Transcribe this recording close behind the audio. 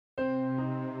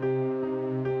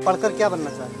पढ़कर क्या बनना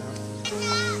चाहते हैं?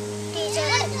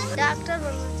 टीचर, डॉक्टर बनना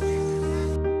चाहते हैं।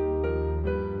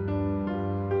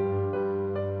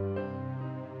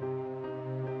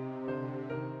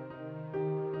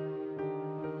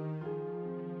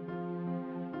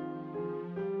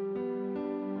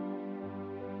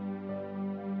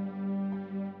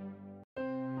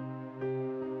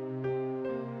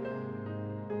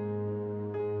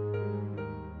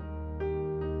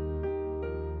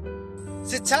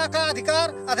 शिक्षा का अधिकार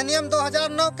अधिनियम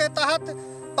 2009 के तहत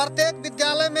प्रत्येक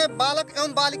विद्यालय में बालक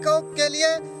एवं बालिकाओं के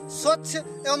लिए स्वच्छ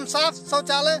एवं साफ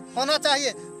शौचालय होना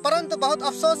चाहिए। परंतु बहुत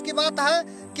अफसोस की बात है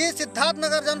कि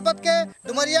सिद्धार्थनगर जनपद के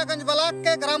डुमरियागंज ब्लॉक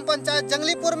के ग्राम पंचायत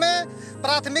जंगलीपुर में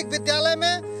प्राथमिक विद्यालय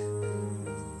में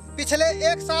पिछले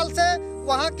 1 साल से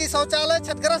वहां की शौचालय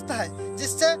क्षतिग्रस्त है,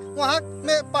 जिससे वहां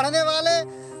में पढ़ने वाले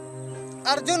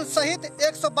अर्जुन सहित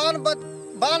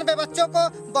 192 बच्चों को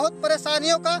बहुत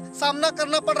परेशानियों का सामना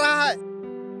करना पड़ रहा है।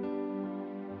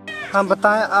 हाँ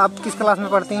बताएं, आप किस क्लास में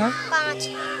पढ़ती हैं? 5।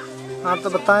 हाँ तो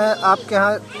बताएं, आपके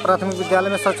यहाँ प्राथमिक विद्यालय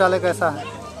में शौचालय कैसा है?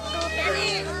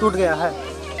 टूट गया है।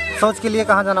 शौच के लिए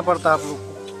कहाँ जाना पड़ता है आप लोग को?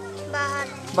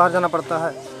 बाहर जाना पड़ता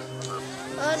है।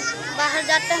 और बाहर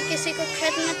जाता है किसी को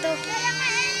खेत में तो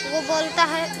वो बोलता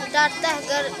है, डांटता है,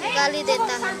 गाली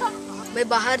देता है। मैं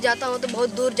बाहर जाता हूँ तो बहुत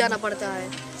दूर जाना पड़ता है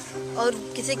और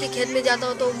किसी के खेत में जाता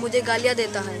हूँ तो मुझे गालियाँ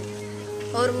देता है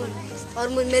और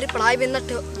मेरी पढ़ाई भी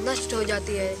नष्ट हो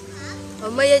जाती है। और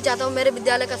मैं ये चाहता हूँ मेरे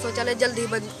विद्यालय का शौचालय जल्द ही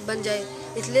बन जाए,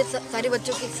 इसलिए सारी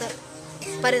बच्चों की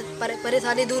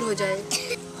परेशानी दूर हो जाए।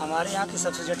 हमारे यहाँ की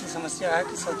सबसे जटिल समस्या है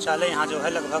कि शौचालय यहाँ जो है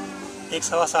लगभग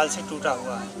 1-1.25 साल से टूटा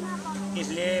हुआ है,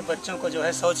 इसलिए बच्चों को जो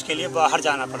है शौच के लिए बाहर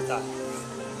जाना पड़ता है।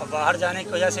 और बाहर जाने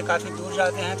की वजह से काफ़ी दूर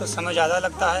जाते हैं तो समय ज़्यादा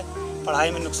लगता है,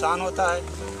 पढ़ाई में नुकसान होता है।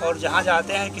 और जहाँ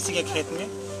जाते हैं किसी के खेत में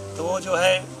तो वो जो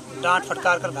है डांट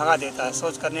फटकार कर भगा देता है,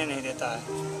 शौच करने नहीं देता है।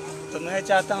 तो मैं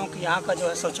चाहता हूँ कि यहाँ का जो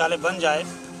है शौचालय बन जाए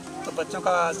तो बच्चों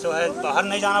का जो है बाहर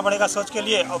नहीं जाना पड़ेगा शौच के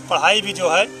लिए, और पढ़ाई भी जो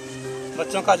है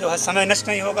बच्चों का जो है समय नष्ट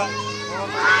नहीं होगा।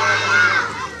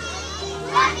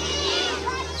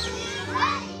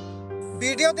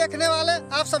 वीडियो देखने वाले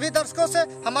आप सभी दर्शकों से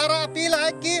हमारा अपील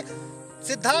है कि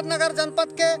सिद्धार्थनगर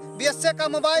जनपद के बीएसए का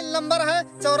मोबाइल नंबर है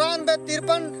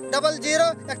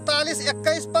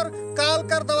 9453004121 पर कॉल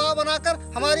कर दबाव बनाकर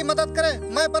हमारी मदद करें।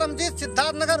 मैं ब्रह्मजीत,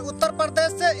 सिद्धार्थनगर उत्तर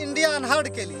प्रदेश से इंडिया अनहर्ड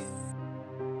के लिए।